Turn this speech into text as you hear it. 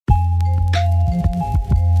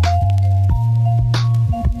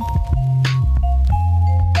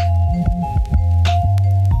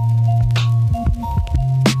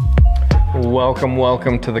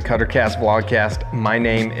Welcome to the Cutter Cast vlogcast. My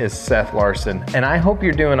name is Seth Larson, and I hope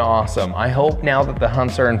you're doing awesome. I hope now that the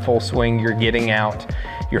hunts are in full swing, you're getting out,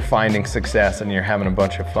 you're finding success, and you're having a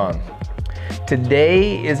bunch of fun.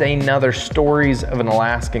 Today is another Stories of an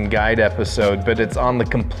Alaskan Guide episode, but it's on the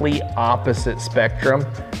complete opposite spectrum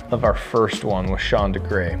of our first one with Tyrell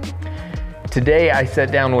Gray. Today I sat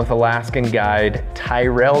down with Alaskan guide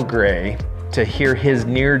Tyrell Gray to hear his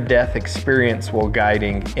near-death experience while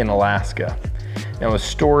guiding in Alaska. Now, his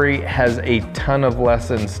story has a ton of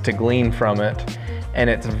lessons to glean from it,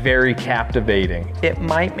 and it's very captivating. It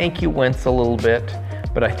might make you wince a little bit,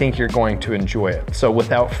 but I think you're going to enjoy it. So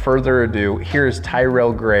without further ado, here's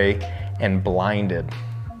Tyrell Gray and Blinded.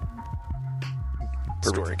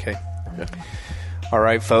 Story, okay? Yeah. All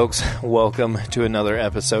right, folks, welcome to another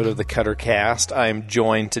episode of the Cutter Cast. I am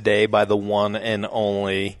joined today by the one and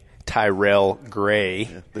only Tyrell Gray.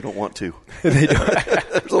 Yeah, they don't want to. They don't.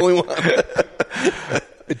 There's only one.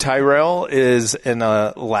 Tyrell is an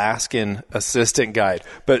Alaskan assistant guide,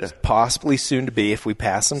 but possibly soon to be if we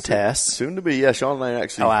pass some tests. Soon to be, yeah. Sean and I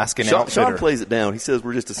actually. Alaskan outfitter. Sean plays it down. He says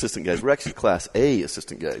we're just assistant guides. We're actually Class A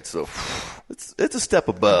assistant guides, so it's a step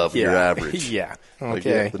above your average. Yeah. Okay. Like,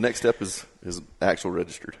 yeah, the next step is actual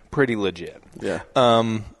registered. Pretty legit. Yeah.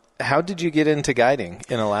 How did you get into guiding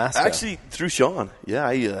in Alaska? Actually, through Sean. Yeah,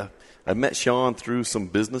 I met Sean through some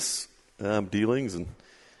business dealings, and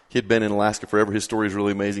he had been in Alaska forever. His story is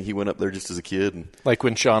really amazing. He went up there just as a kid. And like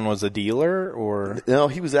when Sean was a dealer, or? No,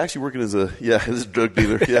 he was actually working as a drug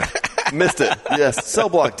dealer. Yeah. Missed it. Yes. Cell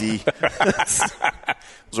block D. It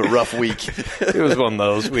was a rough week. It was one of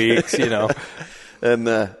those weeks, you know. And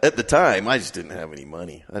at the time, I just didn't have any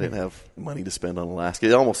money. I didn't have money to spend on Alaska.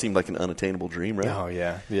 It almost seemed like an unattainable dream, right? Oh,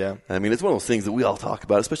 yeah, yeah. I mean, it's one of those things that we all talk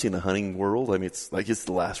about, especially in the hunting world. I mean, it's like it's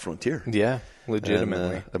the last frontier. Yeah,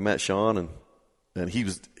 legitimately. And, I met Sean, and he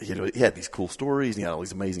was, he had these cool stories, and he had all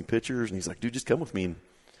these amazing pictures, and he's like, dude, just come with me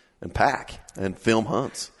and pack and film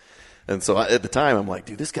hunts. And so at the time, I'm like,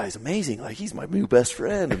 dude, this guy's amazing. Like, he's my new best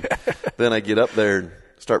friend. And then I get up there and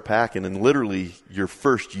start packing, and literally your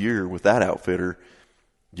first year with that outfitter,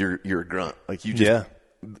 you're a grunt. Like you just,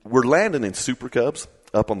 we're landing in Super Cubs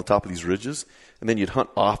up on the top of these ridges, and then you'd hunt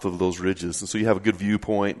off of those ridges, and so you have a good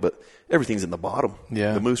viewpoint, but everything's in the bottom.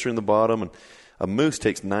 Yeah, the moose are in the bottom, and a moose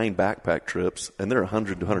takes 9 backpack trips, and they're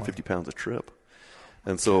 100 to 150 pounds a trip.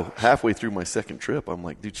 And so halfway through my second trip, I'm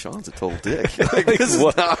like, dude, Sean's a total dick. Like,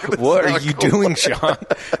 what are you doing, Sean?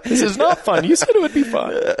 This is not fun. You said it would be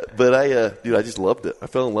fun. But I just loved it. I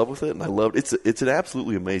fell in love with it, and I loved it. It's an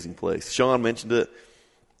absolutely amazing place. Sean mentioned it.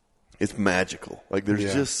 It's magical. Like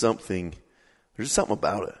there's just something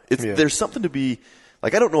about it. There's something to be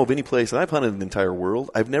like. I don't know of any place, and I've hunted the entire world.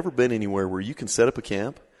 I've never been anywhere where you can set up a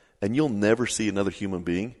camp and you'll never see another human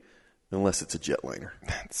being unless it's a jetliner.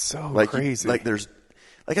 That's so like crazy.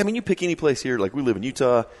 You pick any place here. Like we live in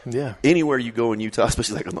Utah. Yeah. Anywhere you go in Utah,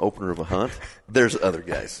 especially like on the opener of a hunt, there's other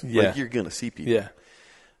guys. Yeah. Like you're gonna see people. Yeah.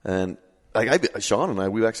 And Sean and I,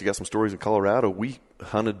 we've actually got some stories in Colorado. We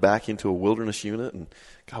hunted back into a wilderness unit, and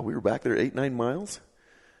God, we were back there 8-9 miles.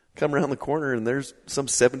 Come around the corner, and there's some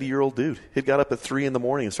 70-year-old dude. He'd got up at 3 a.m.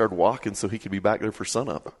 and started walking so he could be back there for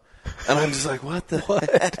sunup. And I'm just like, what the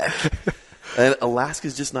heck? And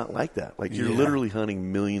Alaska's just not like that. Like you're literally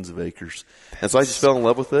hunting millions of acres. And so I just fell in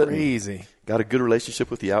love with it. Crazy. Got a good relationship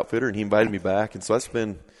with the outfitter, and he invited me back. And so that's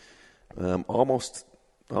been almost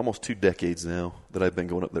 2 decades now that I've been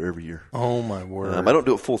going up there every year. Oh, my word. I don't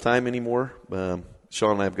do it full-time anymore.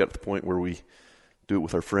 Sean and I have got to the point where we do it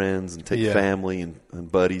with our friends and take family and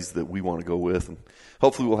buddies that we want to go with. And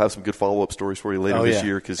hopefully we'll have some good follow-up stories for you later this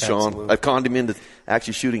year because Sean, I've conned him into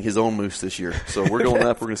actually shooting his own moose this year. So we're going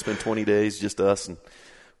up. We're going to spend 20 days, just us, and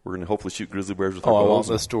we're going to hopefully shoot grizzly bears with our bows. I want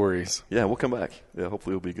the stories. Yeah, we'll come back. Yeah,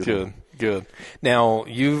 hopefully it'll be good. Good. Now,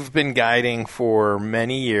 you've been guiding for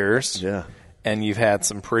many years. Yeah. And you've had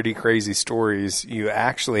some pretty crazy stories. You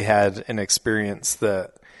actually had an experience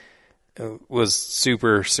that was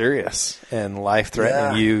super serious and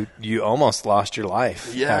life-threatening. Yeah. You almost lost your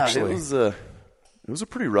life. Yeah, actually. It was a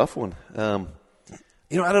pretty rough one. I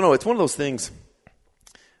don't know. It's one of those things.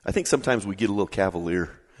 I think sometimes we get a little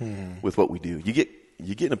cavalier with what we do. You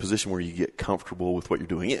get in a position where you get comfortable with what you're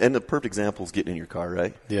doing. And the perfect example is getting in your car,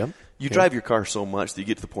 right? Yeah. You drive your car so much that you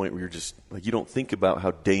get to the point where you're just like you don't think about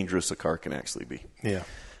how dangerous a car can actually be. Yeah.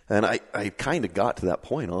 And I kind of got to that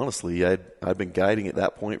point, honestly. I'd been guiding at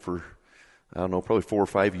that point for, I don't know, probably 4 or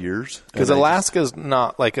 5 years. Because Alaska's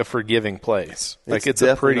not like a forgiving place. Like it's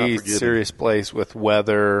a pretty serious place with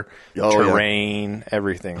weather, terrain,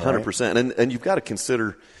 everything. 100%. Right? And you've got to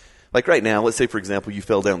consider, like right now, let's say, for example, you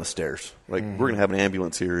fell down the stairs. Like, we're going to have an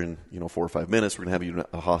ambulance here in, 4 or 5 minutes. We're going to have you in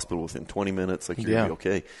a hospital within 20 minutes. Like, you're going to be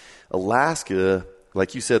okay. Alaska,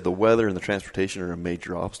 like you said, the weather and the transportation are a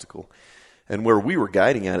major obstacle. And where we were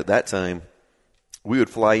guiding at that time, we would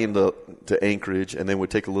fly into Anchorage, and then we'd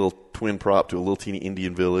take a little twin prop to a little teeny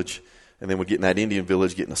Indian village, and then we'd get in that Indian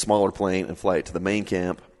village, get in a smaller plane, and fly it to the main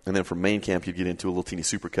camp. And then from main camp, you'd get into a little teeny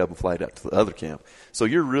Super Cub and fly it out to the other camp. So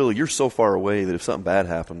you're so far away that if something bad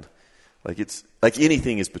happened, like it's like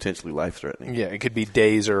anything is potentially life-threatening. Yeah, it could be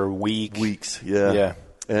days or a week. Weeks, yeah. Yeah.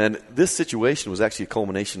 And this situation was actually a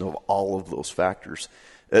culmination of all of those factors.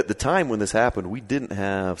 At the time when this happened, we didn't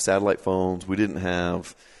have satellite phones. We didn't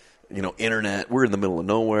have, internet. We're in the middle of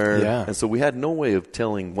nowhere. Yeah. And so we had no way of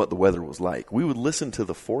telling what the weather was like. We would listen to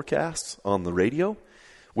the forecasts on the radio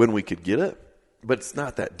when we could get it, but it's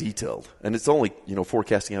not that detailed. And it's only,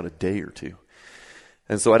 forecasting out a day or two.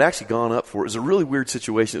 And so I'd actually gone up for it. It was a really weird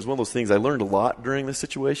situation. It was one of those things I learned a lot during this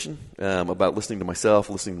situation about listening to myself,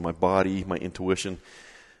 listening to my body, my intuition.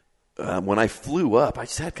 When I flew up, I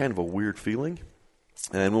just had kind of a weird feeling.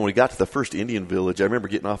 And when we got to the first Indian village, I remember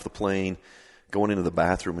getting off the plane, going into the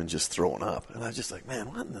bathroom, and just throwing up. And I was just like,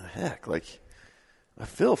 man, what in the heck? Like, I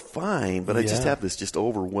feel fine, but I just have this just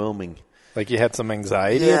overwhelming. Like you had some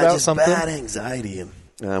anxiety about something? Yeah, just bad anxiety.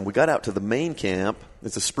 And we got out to the main camp.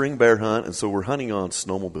 It's a spring bear hunt, and so we're hunting on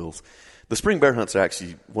snowmobiles. The spring bear hunts are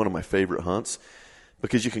actually one of my favorite hunts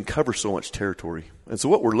because you can cover so much territory. And so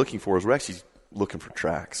what we're looking for is we're actually looking for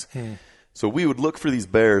tracks. So we would look for these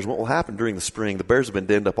bears. What will happen during the spring, the bears have been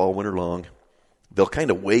denned up all winter long. They'll kind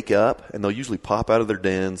of wake up, and they'll usually pop out of their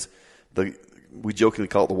dens. We jokingly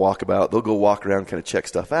call it the walkabout. They'll go walk around, kind of check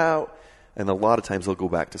stuff out, and a lot of times they'll go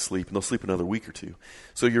back to sleep, and they'll sleep another week or two.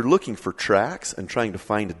 So you're looking for tracks and trying to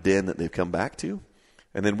find a den that they've come back to,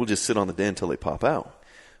 and then we'll just sit on the den until they pop out.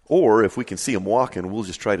 Or if we can see them walking, we'll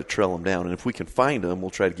just try to trail them down. And if we can find them, we'll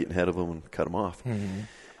try to get ahead of them and cut them off.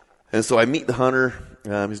 And so I meet the hunter.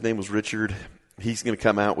 His name was Richard. He's going to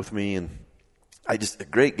come out with me, and a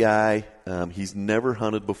great guy. He's never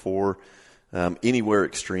hunted before anywhere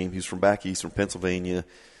extreme. He's from back east, from Pennsylvania.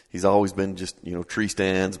 He's always been just, tree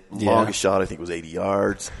stands. Longest shot, I think, was 80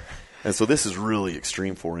 yards. And so this is really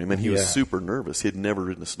extreme for him. And he was super nervous. He had never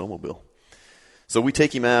ridden a snowmobile. So we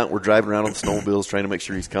take him out. We're driving around on the snowmobiles trying to make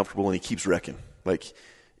sure he's comfortable, and he keeps wrecking. Like,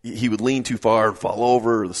 he would lean too far and fall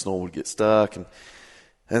over, or the snow would get stuck.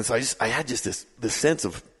 And so I had just this sense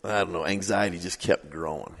of, anxiety just kept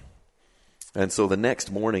growing. And so the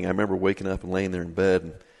next morning, I remember waking up and laying there in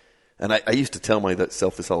bed. And I used to tell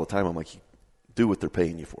myself this all the time. I'm like, do what they're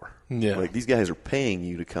paying you for. Yeah. Like, these guys are paying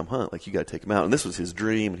you to come hunt. Like, you got to take them out. And this was his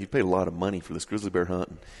dream. And he paid a lot of money for this grizzly bear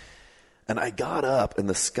hunt. And I got up, and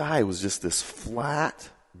the sky was just this flat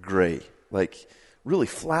gray, like really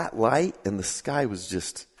flat light. And the sky was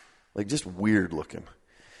just weird looking.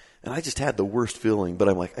 And I just had the worst feeling. But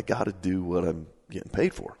I'm like, I got to do what I'm getting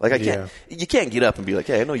paid for. Like, you can't get up and be like,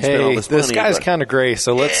 hey, I know you spent all this money. The sky's kind of gray,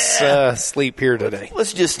 so let's sleep here today.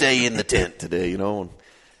 Let's just stay in the tent today,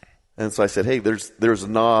 And so I said, hey, there's a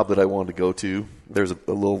knob that I wanted to go to. There's a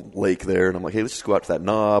little lake there. And I'm like, hey, let's just go out to that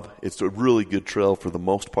knob. It's a really good trail for the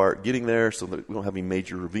most part getting there so that we don't have any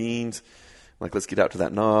major ravines. I'm like, let's get out to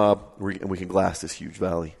that knob, and we can glass this huge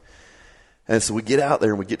valley. And so we get out there,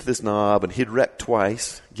 and we get to this knob, and he'd wrecked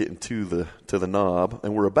twice getting to the knob.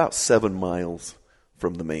 And we're about 7 miles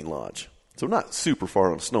from the main lodge. So not super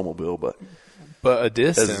far on a snowmobile, but a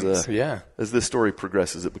distance, As this story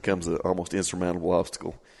progresses, it becomes an almost insurmountable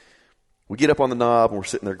obstacle. We get up on the knob, and we're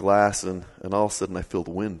sitting there glassing, and all of a sudden I feel the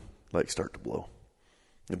wind start to blow.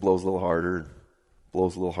 It blows a little harder,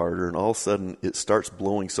 and all of a sudden it starts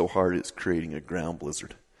blowing so hard it's creating a ground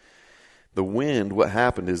blizzard. The wind, what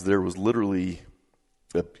happened is there was literally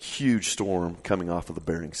a huge storm coming off of the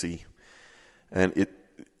Bering Sea. And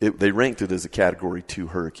they ranked it as a Category 2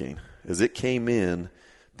 hurricane. As it came in,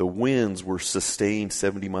 the winds were sustained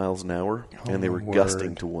 70 miles an hour, and they were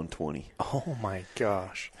gusting to 120. Oh, my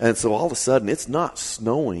gosh. And so all of a sudden, it's not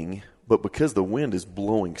snowing, but because the wind is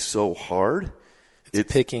blowing so hard,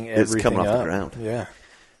 it's picking everything it's coming up. off the ground. Yeah.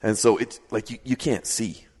 And so it's like you can't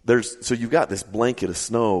see. So you've got this blanket of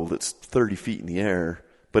snow that's 30 feet in the air,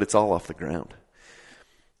 but it's all off the ground.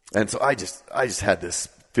 And so I just had this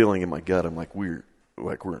feeling in my gut. I'm like, we're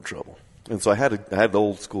in trouble. And so I had the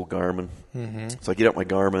old school Garmin. So I get out my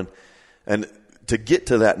Garmin, and to get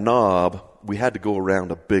to that knob, we had to go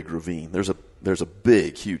around a big ravine. There's a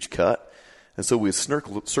big, huge cut, and so we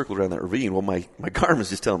circled around that ravine. Well, my Garmin's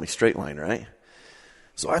just telling me straight line, right?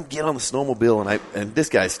 So I get on the snowmobile, and this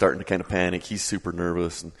guy's starting to kind of panic. He's super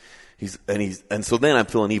nervous, and And so then I'm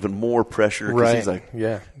feeling even more pressure. 'Cause Right. He's like,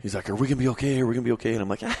 yeah. He's like, are we going to be okay? Are we going to be okay? And I'm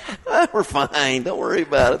like, we're fine. Don't worry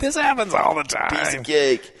about it. This happens all the Piece time. of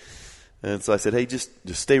cake. And so I said, hey, just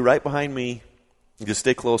stay right behind me. Just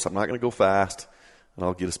stay close. I'm not going to go fast, and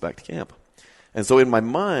I'll get us back to camp. And so in my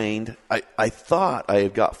mind, I thought I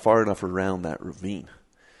had got far enough around that ravine.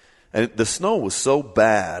 And the snow was so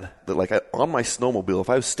bad that, like, on my snowmobile, if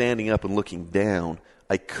I was standing up and looking down,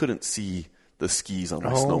 I couldn't see the skis on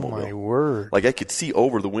my snowmobile. Oh, my word. Like, I could see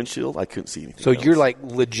over the windshield. I couldn't see anything So else. you're, like,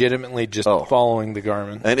 legitimately just following the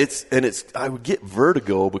Garmin. And I would get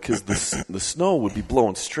vertigo because the snow would be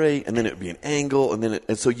blowing straight, and then it would be an angle,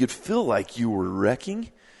 and so you'd feel like you were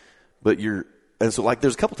wrecking, and so, like,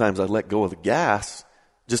 there's a couple times I'd let go of the gas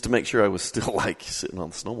just to make sure I was still, like, sitting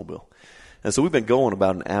on the snowmobile. And so we've been going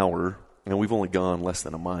about an hour, and we've only gone less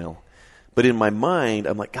than a mile. But in my mind,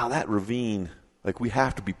 I'm like, God, that ravine, like, we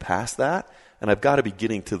have to be past that, and I've got to be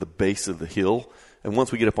getting to the base of the hill. And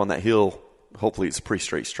once we get up on that hill, hopefully it's a pretty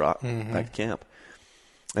straight trot back to camp.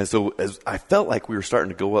 And so as I felt like we were starting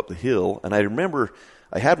to go up the hill, and I remember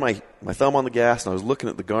I had my thumb on the gas, and I was looking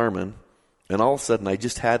at the Garmin, and all of a sudden I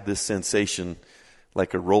just had this sensation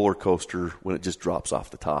like a roller coaster when it just drops off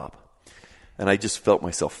the top. And I just felt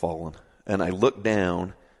myself falling. And I looked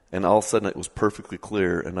down, and all of a sudden it was perfectly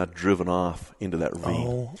clear, and I'd driven off into that ravine.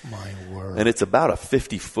 Oh, my word. And it's about a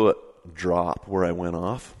 50-foot drop where I went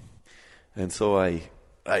off. And so I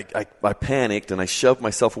panicked, and I shoved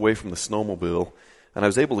myself away from the snowmobile, and I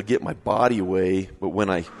was able to get my body away. But when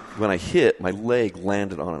I hit, my leg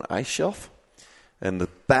landed on an ice shelf, and the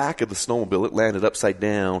back of the snowmobile, it landed upside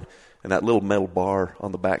down, and that little metal bar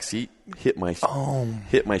on the back seat hit my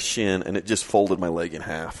shin, and it just folded my leg in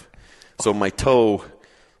half. So my toe,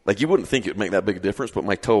 like, you wouldn't think it would make that big a difference, but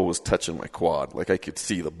my toe was touching my quad. Like, I could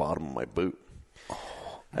see the bottom of my boot.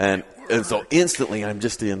 And so instantly I'm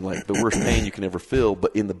just in, like, the worst pain you can ever feel.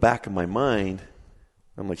 But in the back of my mind,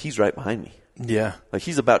 I'm like, he's right behind me. Yeah. Like,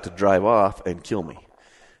 he's about to drive off and kill me.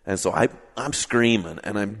 And so I'm screaming,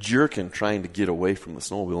 and I'm jerking, trying to get away from the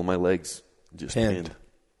snowmobile, and my legs just pinned.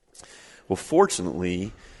 Well,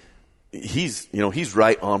 fortunately, he's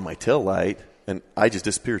right on my tail light, and I just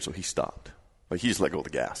disappeared, so he stopped. Like, he just let go of the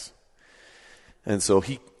gas. And so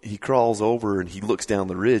he crawls over, and he looks down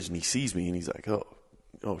the ridge, and he sees me, and he's like,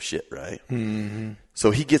 oh shit, right? Mm-hmm.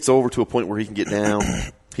 So he gets over to a point where he can get down.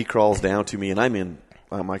 He crawls down to me, and I'm in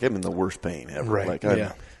the worst pain ever. Right. Like,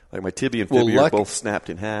 like, my tibia and fibula are both snapped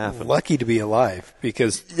in half. Lucky to be alive,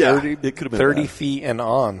 because 30 feet and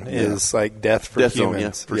on is like death for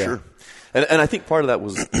humans. Zone, for sure. And I think part of that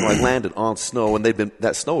was, I landed on snow, and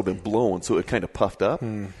that snow had been blowing, so it kind of puffed up.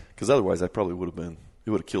 Because otherwise, it would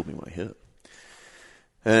have killed me when I hit.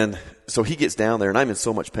 And so he gets down there, and I'm in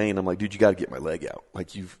so much pain. I'm like, dude, you got to get my leg out.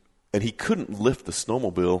 And he couldn't lift the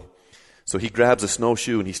snowmobile, so he grabs a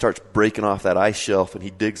snowshoe and he starts breaking off that ice shelf, and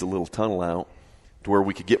he digs a little tunnel out to where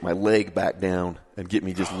we could get my leg back down and get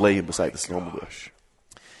me just laying beside the snowmobile.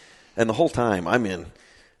 And the whole time I'm in,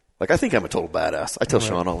 like, I think I'm a total badass. I tell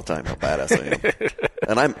Sean all the time how badass I am.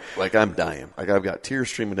 And I'm dying. Like, I've got tears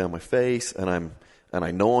streaming down my face, and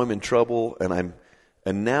I know I'm in trouble, and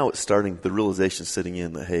now it's starting, the realization setting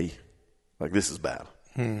in that, hey, like, this is bad.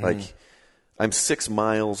 Mm-hmm. Like, I'm 6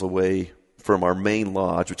 miles away from our main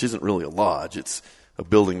lodge, which isn't really a lodge. It's a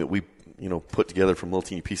building that we, put together from little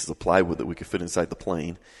teeny pieces of plywood that we could fit inside the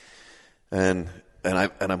plane. And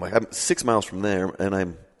I'm like, I'm 6 miles from there, and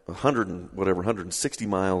I'm 160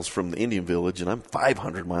 miles from the Indian village, and I'm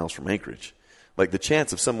 500 miles from Anchorage. Like, the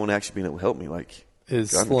chance of someone actually being able to help me, like,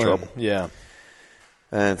 is I'm slim. in trouble. Yeah.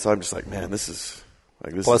 And so I'm just like, man, this is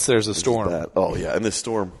like this. Plus, there's a storm. Bad. Oh yeah, and this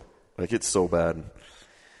storm, like, it's so bad.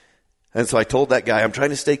 And so I told that guy, I'm trying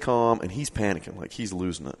to stay calm, and he's panicking, like, he's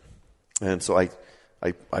losing it. And so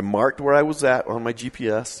I marked where I was at on my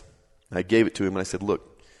GPS. I gave it to him, and I said,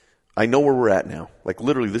 look, I know where we're at now. Like,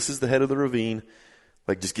 literally, this is the head of the ravine.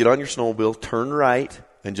 Like, just get on your snowmobile, turn right,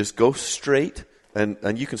 and just go straight.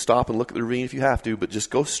 And you can stop and look at the ravine if you have to, but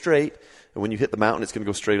just go straight. And when you hit the mountain, it's going to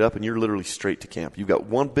go straight up, and you're literally straight to camp. You've got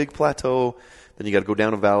one big plateau, then you got to go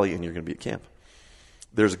down a valley, and you're going to be at camp.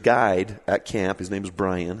 There's a guide at camp. His name is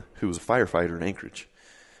Brian, who was a firefighter in Anchorage.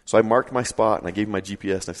 So I marked my spot, and I gave him my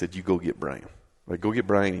GPS, and I said, you go get Brian. Like, go get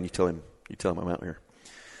Brian, and you tell him I'm out here.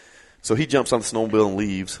 So he jumps on the snowmobile and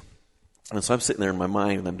leaves. And so I'm sitting there in my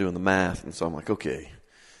mind, and I'm doing the math. And so I'm like, okay,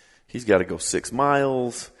 he's got to go 6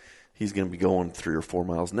 miles. He's going to be going 3 or 4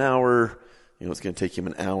 miles an hour. It's going to take him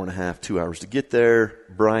an hour and a half, 2 hours to get there.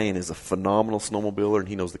 Brian is a phenomenal snowmobiler, and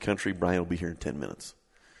he knows the country. Brian will be here in 10 minutes.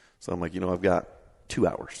 So I'm like, I've got 2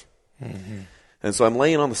 hours. Mm-hmm. And so I'm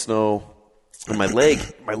laying on the snow, And my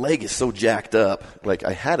leg is so jacked up. Like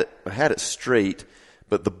I had it straight,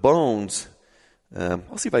 but the bones,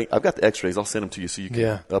 I'll see if I've got the x-rays. I'll send them to you so you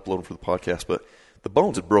can upload them for the podcast. But the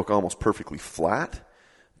bones had broke almost perfectly flat,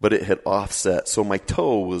 but it had offset. So my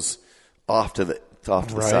toe was off to the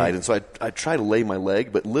side. And so I try to lay my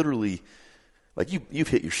leg, but literally, like you've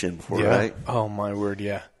hit your shin before, right? Oh my word.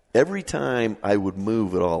 Yeah. Every time I would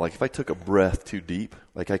move at all, like if I took a breath too deep,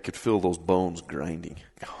 like I could feel those bones grinding.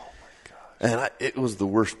 Oh my gosh. And it was the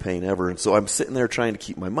worst pain ever. And so I'm sitting there trying to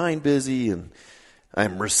keep my mind busy, and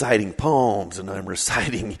I'm reciting poems, and I'm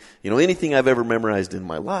reciting, anything I've ever memorized in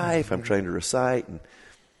my life. I'm trying to recite,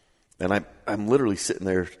 and I'm literally sitting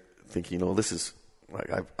there thinking, this is like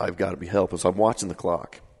I've got to be helping. So I'm watching the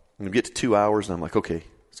clock, and we get to 2 hours, and I'm like, okay,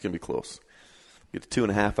 it's gonna be close. We get to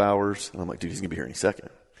 2.5 hours, and I'm like, dude, he's gonna be here any second.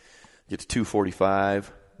 We get to 2:45,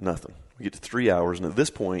 nothing. We get to 3 hours, and at this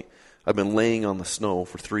point, I've been laying on the snow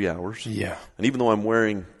for 3 hours. Yeah. And even though I'm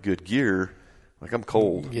wearing good gear, like I'm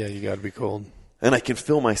cold. Yeah, you got to be cold. And I can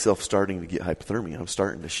feel myself starting to get hypothermia. I'm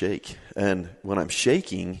starting to shake. And when I'm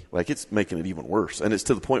shaking, like it's making it even worse. And it's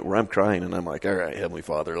to the point where I'm crying, and I'm like, all right, Heavenly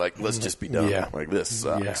Father, like let's just be done. Yeah. Like this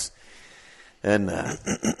sucks. Yeah. And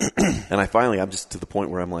I'm just to the point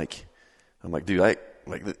where I'm like, dude,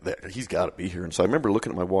 he's got to be here. And so I remember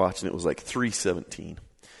looking at my watch, and it was like 3:17.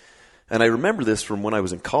 And I remember this from when I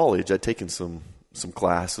was in college. I'd taken some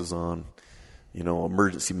classes on,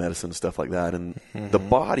 emergency medicine and stuff like that. And the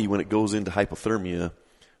body, when it goes into hypothermia,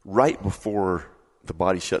 right before the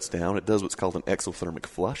body shuts down, it does what's called an exothermic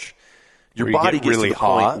flush. Your body gets really to the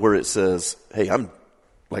hot point where it says, hey,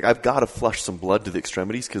 I've got to flush some blood to the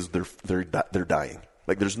extremities because they're dying.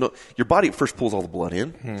 Like your body at first pulls all the blood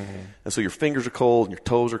in, and so your fingers are cold and your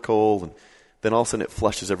toes are cold, and then all of a sudden it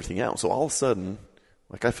flushes everything out. So all of a sudden,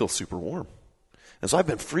 like I feel super warm, and so I've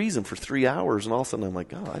been freezing for 3 hours, and all of a sudden I'm like,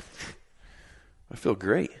 God, I feel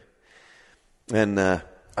great. And I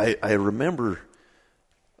remember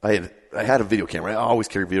I had a video camera. I always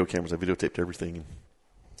carry video cameras. I videotaped everything, and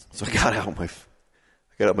so I got out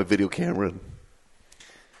my video camera and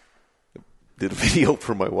did a video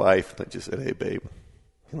for my wife, and I just said, hey babe,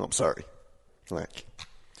 I'm sorry. Like,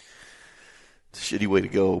 it's a shitty way to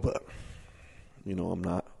go, but I'm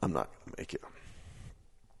not gonna make it.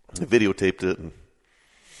 I videotaped it and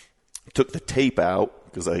took the tape out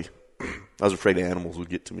because I was afraid animals would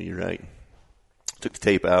get to me, right? Took the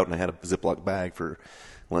tape out, and I had a Ziploc bag for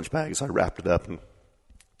lunch bag, so I wrapped it up and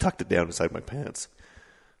tucked it down inside my pants,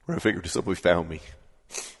 where I figured if somebody found me,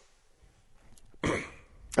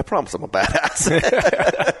 I promise I'm a badass.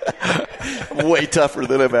 I'm way tougher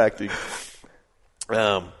than I'm acting.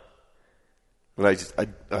 But I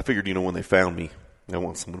figured, when they found me, I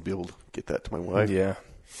want someone to be able to get that to my wife. Yeah.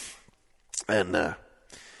 And I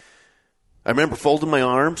remember folding my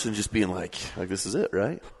arms and just being like this is it,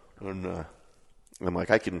 right? And I'm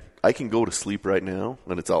like, I can go to sleep right now,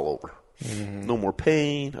 and it's all over. Mm-hmm. No more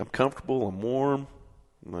pain. I'm comfortable. I'm warm.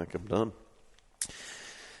 I'm like, I'm done.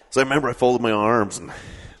 So I remember I folded my arms, and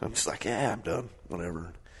I'm just like, yeah, I'm done.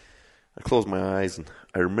 Whatever. I closed my eyes, and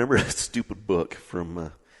I remember a stupid book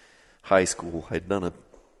from high school. I'd done a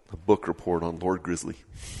book report on Lord Grizzly,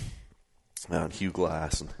 on Hugh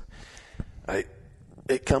Glass, and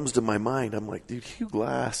it comes to my mind. I'm like, dude, Hugh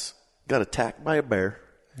Glass got attacked by a bear.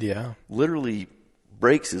 Yeah. Literally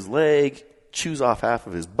breaks his leg, chews off half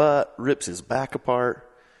of his butt, rips his back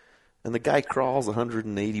apart, and the guy crawls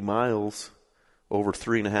 180 miles over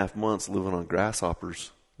 3.5 months living on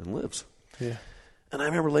grasshoppers and lives. Yeah. And I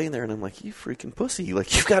remember laying there, and I'm like, you freaking pussy.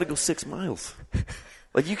 Like, you've got to go 6 miles.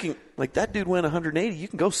 Like, that dude went 180. You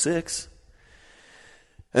can go 6.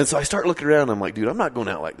 And so I start looking around, and I'm like, dude, I'm not going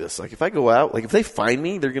out like this. Like, if I go out, like, if they find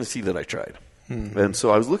me, they're going to see that I tried. Mm-hmm. And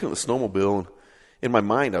so I was looking at the snowmobile, and in my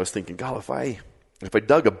mind, I was thinking, God, if I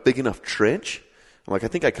dug a big enough trench, I'm like, I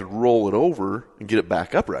think I could roll it over and get it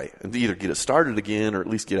back upright and either get it started again or at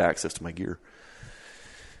least get access to my gear.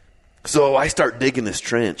 So I start digging this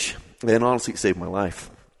trench, and honestly, it saved my life.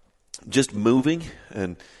 Just moving,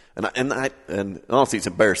 and honestly, it's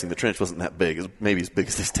embarrassing. The trench wasn't that big. It was maybe as big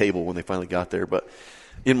as this table when they finally got there. But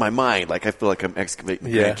in my mind, like, I feel like I'm excavating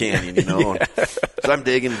the Grand Canyon, Yeah. So I'm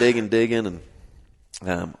digging,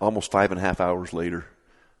 and almost 5.5 hours later,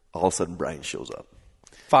 all of a sudden, Brian shows up.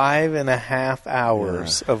 5.5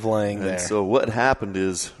 hours of laying there. And so what happened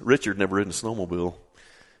is Richard never ridden a snowmobile,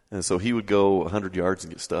 and so he would go 100 yards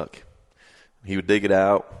and get stuck. He would dig it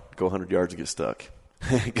out, go 100 yards and get stuck.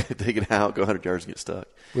 Dig it out, go 100 yards and get stuck.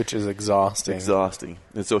 Which is exhausting. Exhausting.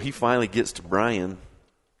 And so he finally gets to Brian.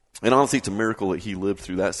 And honestly, it's a miracle that he lived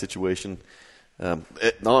through that situation.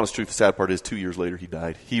 The honest truth, the sad part is 2 years later he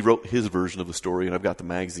died. He wrote his version of the story, and I've got the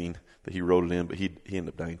magazine that he wrote it in, but he ended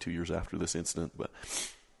up dying 2 years after this incident. But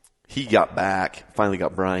he got back, finally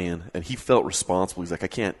got Brian, and he felt responsible. He's like, I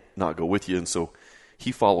can't not go with you. And so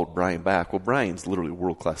he followed Brian back. Well, Brian's literally a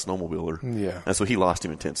world-class snowmobiler. Yeah. And so he lost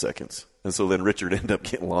him in 10 seconds. And so then Richard ended up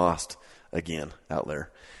getting lost again out there,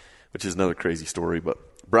 which is another crazy story. But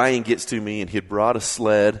Brian gets to me, and he had brought a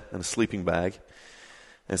sled and a sleeping bag.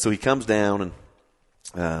 And so he comes down,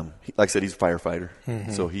 and like I said, he's a firefighter.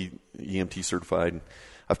 Mm-hmm. So he EMT certified. And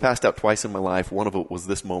I've passed out twice in my life. One of it was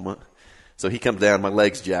this moment. So he comes down, my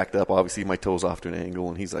leg's jacked up. Obviously, my toe's off to an angle.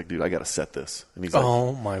 And he's like, dude, I got to set this. And he's like,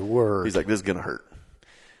 oh, my word. He's like, this is going to hurt.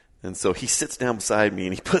 And so he sits down beside me,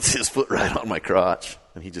 and he puts his foot right on my crotch,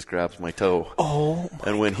 and he just grabs my toe. Oh, my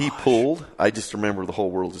And when gosh. he pulled, I just remember the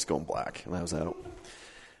whole world just going black, and I was out.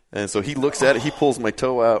 And so he looks at it, he pulls my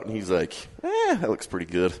toe out, and he's like, that looks pretty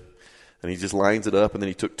good. And he just lines it up, and then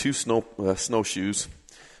he took two snowshoes,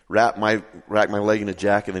 wrapped my leg in a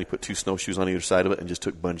jacket, and then he put two snowshoes on either side of it and just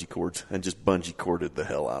took bungee cords and just bungee corded the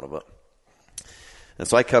hell out of it. And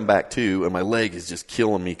so I come back too, and my leg is just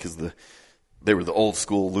killing me because they were the old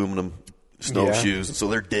school aluminum snowshoes, and so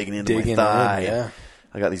they're digging into my thigh. Yeah.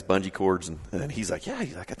 I got these bungee cords, and he's like, I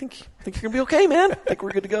think you're gonna be okay, man. I think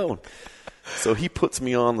we're good to go. So he puts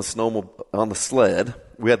me on the sled.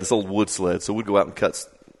 We had this old wood sled, so we'd go out and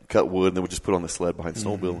cut wood, and then we'd just put on the sled behind the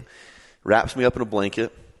snowmobile. Wraps me up in a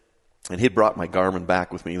blanket, and he'd brought my Garmin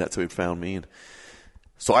back with me. That's how he'd found me. And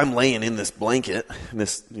so I'm laying in this blanket, in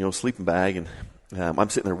this sleeping bag, and I'm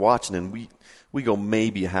sitting there watching, and we go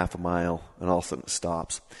maybe a half a mile, and all of a sudden it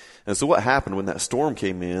stops. And so what happened when that storm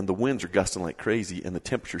came in, the winds are gusting like crazy, and the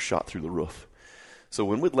temperature shot through the roof. So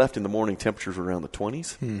when we'd left in the morning, temperatures were around the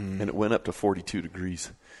 20s, and it went up to 42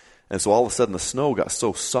 degrees. And so all of a sudden the snow got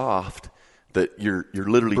so soft that you're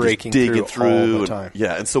literally breaking just digging through all the time.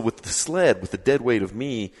 Yeah, and so with the sled, with the dead weight of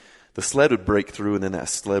me, the sled would break through, and then that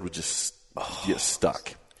sled would just get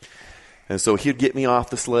stuck. And so he'd get me off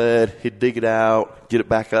the sled, he'd dig it out, get it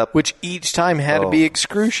back up. Which each time had to be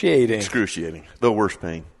excruciating. Excruciating. The worst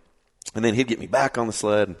pain. And then he'd get me back on the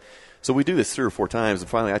sled. And so we do this 3 or 4 times, and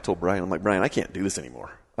finally I told Brian, I'm like, Brian, I can't do this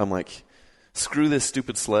anymore. I'm like, screw this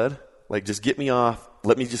stupid sled. Like, just get me off,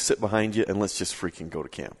 let me just sit behind you, and let's just freaking go to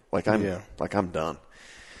camp. I'm done.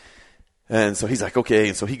 And so he's like, okay.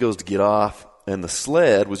 And so he goes to get off, and the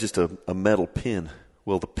sled was just a metal pin.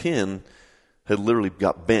 Well, the pin had literally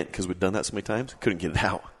got bent because we'd done that so many times. Couldn't get it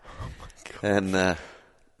out. Oh my God.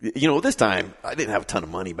 And, this time, I didn't have a ton of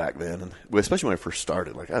money back then, and especially when I first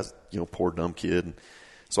started. Like, I was, poor dumb kid. And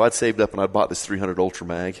so I'd saved up, and I bought this 300 Ultra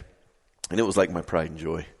Mag, and it was like my pride and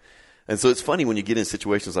joy. And so it's funny when you get in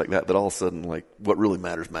situations like that all of a sudden, like, what really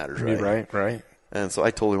matters, right? Right. And so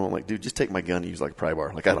I told him, I'm like, dude, just take my gun and use like a pry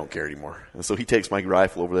bar. Like, I don't care anymore. And so he takes my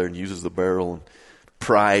rifle over there and uses the barrel and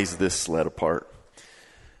pries this sled apart.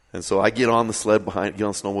 And so I get on the sled get on the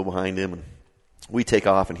snowmobile behind him, and we take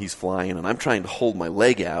off, and he's flying, and I'm trying to hold my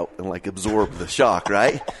leg out and like absorb the shock,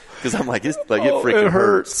 right? Because I'm like, it freaking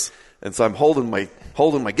hurts. And so I'm holding my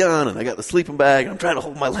gun, and I got the sleeping bag, and I'm trying to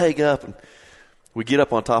hold my leg up, and we get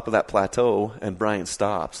up on top of that plateau, and Brian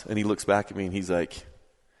stops, and he looks back at me, and he's like,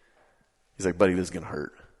 buddy, this is gonna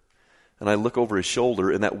hurt. And I look over his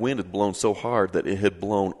shoulder, and that wind had blown so hard that it had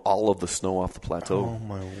blown all of the snow off the plateau. Oh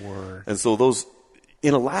my word! And so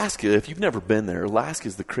in Alaska, if you've never been there, Alaska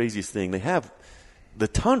is the craziest thing. They have the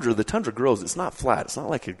tundra grows. It's not flat. It's not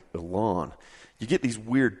like a lawn. You get these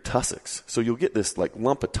weird tussocks. So you'll get this like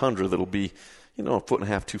lump of tundra that'll be, 1.5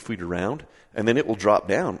 feet, 2 feet around, and then it will drop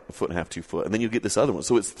down 1.5 feet, 2 feet, and then you'll get this other one.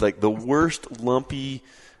 So it's like the worst lumpy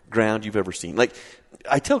ground you've ever seen. Like,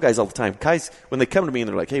 I tell guys all the time, when they come to me and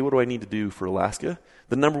they're like, hey, what do I need to do for Alaska?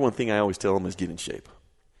 The number one thing I always tell them is get in shape.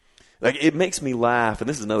 Like, it makes me laugh, and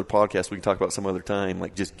this is another podcast we can talk about some other time,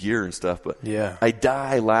 like just gear and stuff, but yeah. I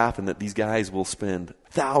die laughing that these guys will spend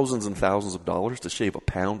thousands and thousands of dollars to shave a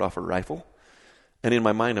pound off a rifle. And in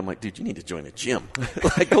my mind, I'm like, dude, you need to join a gym.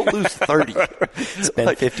 Like, go lose 30. Spend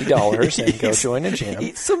 $50 and go join a gym.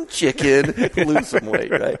 Eat some chicken, lose some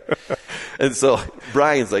weight, right? And so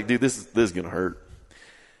Brian's like, dude, this is going to hurt.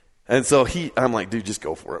 And so I'm like, dude, just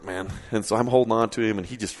go for it, man. And so I'm holding on to him, and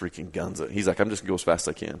he just freaking guns it. He's like, I'm just going to go as fast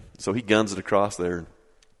as I can. So he guns it across there.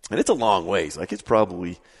 And it's a long ways. Like, it's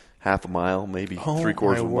probably half a mile, maybe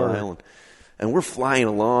 3/4 of a mile. And we're flying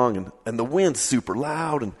along, and the wind's super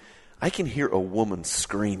loud, and I can hear a woman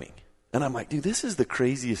screaming. And I'm like, dude, this is the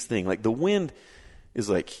craziest thing. Like, the wind is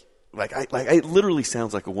like it literally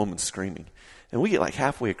sounds like a woman screaming. And we get like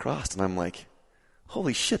halfway across, and I'm like,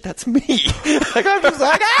 holy shit, that's me. Like, I'm just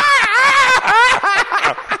like, ah!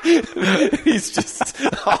 He's just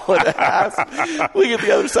all hauling ass. We get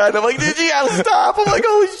the other side. I'm like, dude, you gotta stop. I'm like,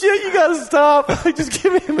 holy shit, you gotta stop. Like, just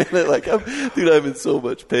give me a minute. Like, I'm in so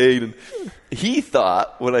much pain. And he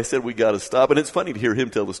thought when I said we gotta stop, and it's funny to hear him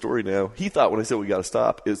tell the story now. He thought when I said we gotta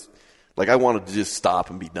stop is like I wanted to just stop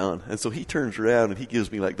and be done. And so he turns around and he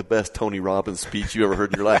gives me like the best Tony Robbins speech you ever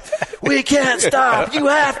heard in your life. We can't stop. You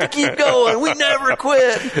have to keep going. We never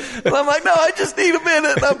quit. And I'm like, no, I just need a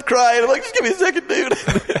minute. And I'm crying. I'm like, just give me a second,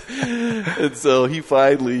 dude. And so he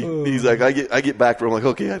finally, he's like, I get back from, I'm like,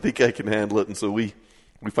 okay, I think I can handle it. And so we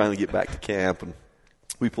finally get back to camp and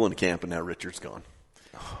we pull into camp and now Richard's gone.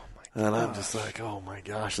 Oh my God. And I'm just like, oh my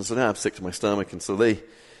gosh. And so now I'm sick to my stomach. And so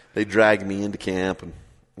they dragged me into camp and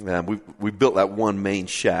we built that one main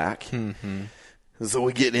shack. Mm-hmm. And so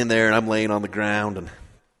we get in there and I'm laying on the ground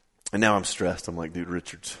and now I'm stressed. I'm like, dude,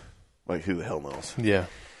 Richard's like, who the hell knows? Yeah.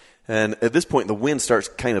 And at this point, the wind starts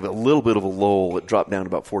kind of a little bit of a lull. It dropped down to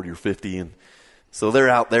about 40 or 50. And so they're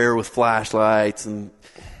out there with flashlights and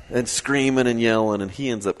screaming and yelling. And he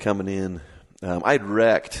ends up coming in. I'd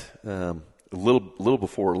wrecked a little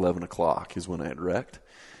before 11 o'clock is when I had wrecked.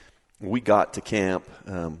 We got to camp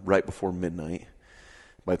right before midnight.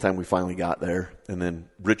 By the time we finally got there, and then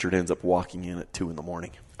Richard ends up walking in at 2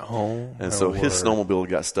 a.m. Oh, and so his snowmobile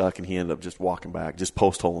got stuck, and he ended up just walking back, just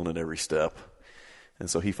post-holing at every step. And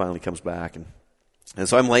so he finally comes back, and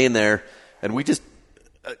so I'm laying there, and we just,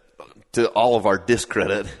 to all of our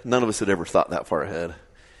discredit, none of us had ever thought that far ahead.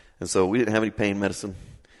 And so we didn't have any pain medicine,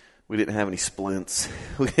 we didn't have any splints,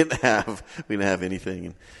 we didn't have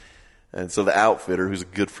anything. And so the outfitter, who's a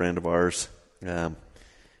good friend of ours,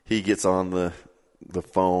 he gets on the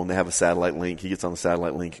phone. They have a satellite link. He gets on the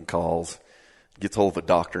satellite link and calls, gets hold of a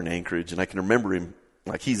doctor in Anchorage. And I can remember him,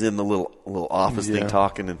 like he's in the little office thing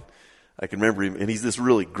talking, and I can remember him, and he's this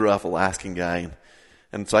really gruff Alaskan guy.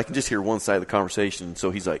 And so I can just hear one side of the conversation. And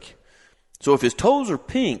so he's like, so if his toes are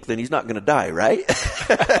pink, then he's not going to die, right?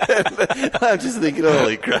 I'm just thinking,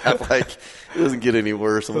 holy crap, like it doesn't get any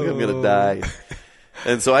worse. I'm like, I'm going to die.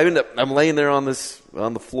 And so I'm laying there on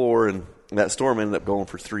the floor, and that storm ended up going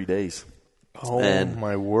for 3 days. Oh,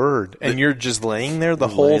 my word. And you're just laying there the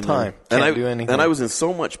whole time. Can't do anything. And I was in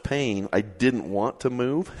so much pain, I didn't want to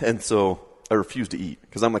move. And so I refused to eat.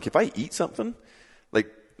 Because I'm like, if I eat something,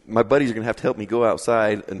 like my buddies are going to have to help me go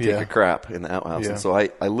outside and take a crap in the outhouse. Yeah. And so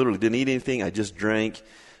I literally didn't eat anything. I just drank.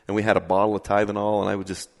 And we had a bottle of Tylenol, and I would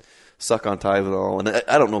just suck on Tylenol. And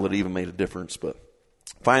I don't know that it even made a difference. But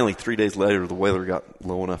finally, 3 days later, the weather got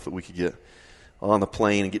low enough that we could get on the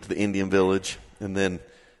plane and get to the Indian village. And then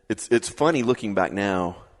it's funny looking back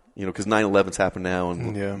now, because 9/11's happened now,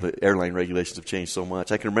 and the airline regulations have changed so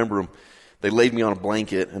much. I can remember them. They laid me on a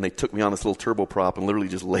blanket, and they took me on this little turboprop and literally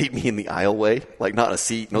just laid me in the aisleway, like not a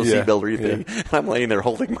seat, no seatbelt or anything. Yeah. And I'm laying there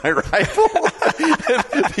holding my rifle.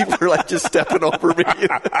 And people are like just stepping over me.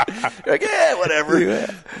 Like, yeah, whatever.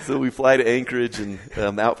 Yeah. So we fly to Anchorage, and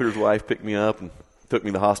the outfitter's wife picked me up and took me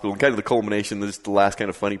to the hospital. And kind of the culmination, just the last kind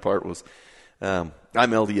of funny part was I'm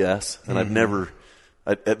LDS, and I've never –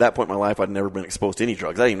 at that point in my life, I'd never been exposed to any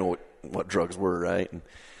drugs. I didn't know what drugs were, right?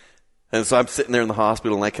 And so I'm sitting there in the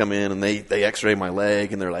hospital, and I come in, and they x-ray my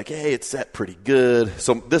leg, and they're like, hey, it's set pretty good.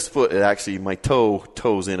 So this foot, my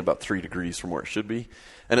toe's in about 3 degrees from where it should be.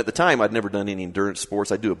 And at the time, I'd never done any endurance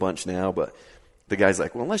sports. I do a bunch now, but the guy's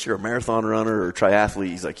like, well, unless you're a marathon runner or a triathlete,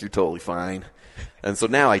 he's like, you're totally fine. And so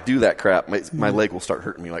now I do that crap. My leg will start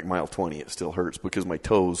hurting me like mile 20. It still hurts because my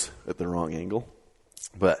toe's at the wrong angle.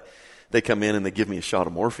 But they come in and they give me a shot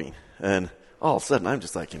of morphine, and all of a sudden I'm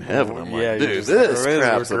just like in heaven. I'm like, dude, this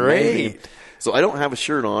crap's amazing. So I don't have a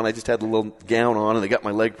shirt on. I just had a little gown on, and they got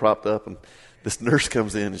my leg propped up, and this nurse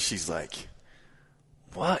comes in, and she's like,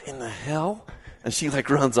 what in the hell? And she like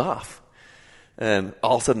runs off. And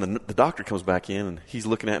all of a sudden the doctor comes back in, and he's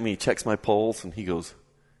looking at me, he checks my pulse, and he goes,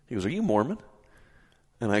 are you Mormon?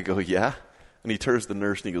 And I go, yeah. And he turns to the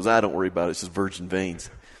nurse, and he goes, don't worry about it. It's just virgin veins.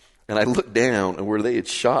 And I looked down, and where they had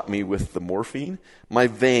shot me with the morphine, my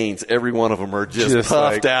veins, every one of them are just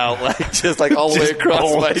puffed out, like all the way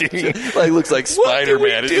across my chest. Like looks like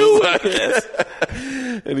Spider-Man.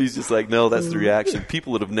 And he's just like, no, that's the reaction.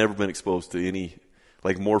 People that have never been exposed to any,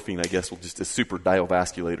 like morphine, I guess, will just a super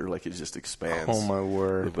diovasculator, like it just expands. Oh my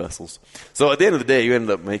word, the vessels. So at the end of the day, you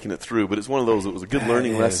ended up making it through. But it's one of those. It was a good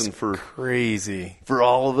learning lesson for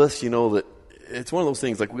all of us. That. It's one of those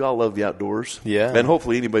things, like we all love the outdoors. Yeah. And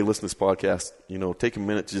hopefully anybody listening to this podcast, take a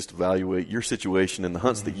minute to just evaluate your situation and the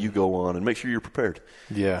hunts that you go on and make sure you're prepared.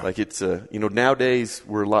 Yeah. Like it's, nowadays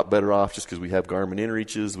we're a lot better off just because we have Garmin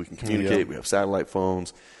inReaches, we can communicate, we have satellite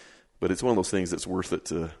phones. But it's one of those things that's worth it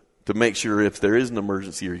to to make sure if there is an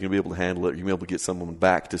emergency, are you going to be able to handle it? Are you going to be able to get someone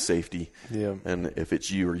back to safety? Yeah. And if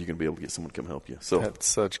it's you, are you going to be able to get someone to come help you? So that's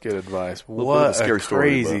such good advice. What a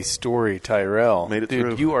crazy story, Tyrell. Made it Dude,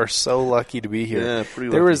 through. you are so lucky to be here. Yeah,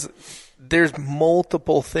 pretty lucky. There's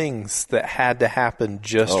multiple things that had to happen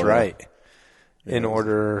just right in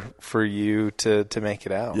order for you to make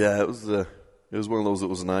it out. Yeah, it was one of those that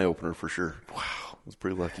was an eye opener for sure. Wow, I was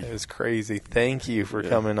pretty lucky. It was crazy. Thank you for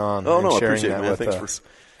coming on. Oh, and no, I sharing appreciate it, that man. with Thanks us.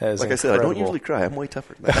 Like I said, I don't usually cry. I'm way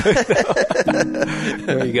tougher than that.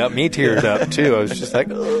 Well, you got me teared up too. I was just like,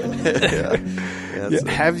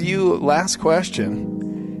 last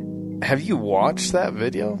question. Have you watched that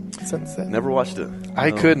video since then? Never watched it. I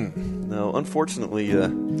couldn't. No, unfortunately.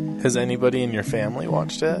 Has anybody in your family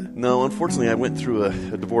watched it? No, unfortunately, I went through a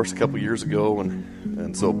divorce a couple years ago,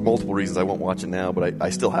 and so multiple reasons I won't watch it now, but I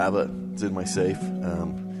still have it. It's in my safe.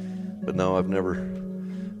 But no, I've never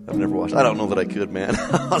watched it. I don't know that I could, man.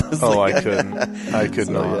 Honestly. Oh, I couldn't. I could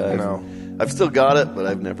not. Yeah, no. I've still got it, but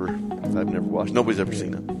I've never watched it. Nobody's ever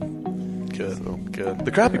seen it. Good. So, Good.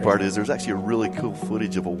 The crappy part is there's actually a really cool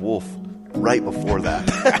footage of a wolf right before that.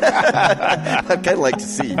 I'd kind of like to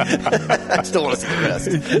see. I still want to see the rest.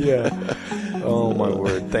 Yeah. Oh, my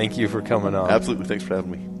word. Thank you for coming on. Absolutely. Thanks for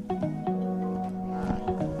having me.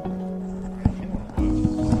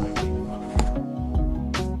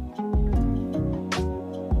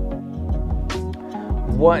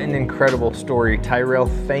 What an incredible story. Tyrell,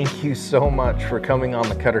 thank you so much for coming on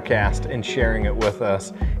the Cutter Cast and sharing it with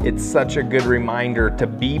us. It's such a good reminder to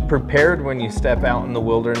be prepared when you step out in the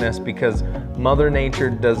wilderness, because Mother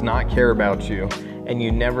Nature does not care about you and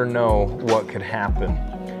you never know what could happen.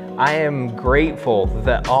 I am grateful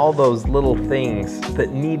that all those little things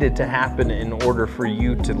that needed to happen in order for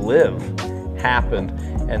you to live happened,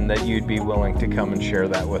 and that you'd be willing to come and share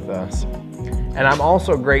that with us. And I'm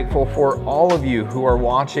also grateful for all of you who are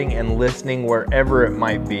watching and listening wherever it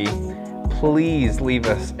might be. Please leave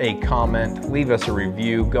us a comment, leave us a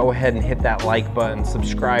review. Go ahead and hit that like button,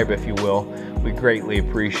 subscribe if you will. We greatly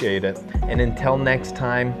appreciate it. And until next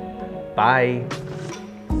time, bye.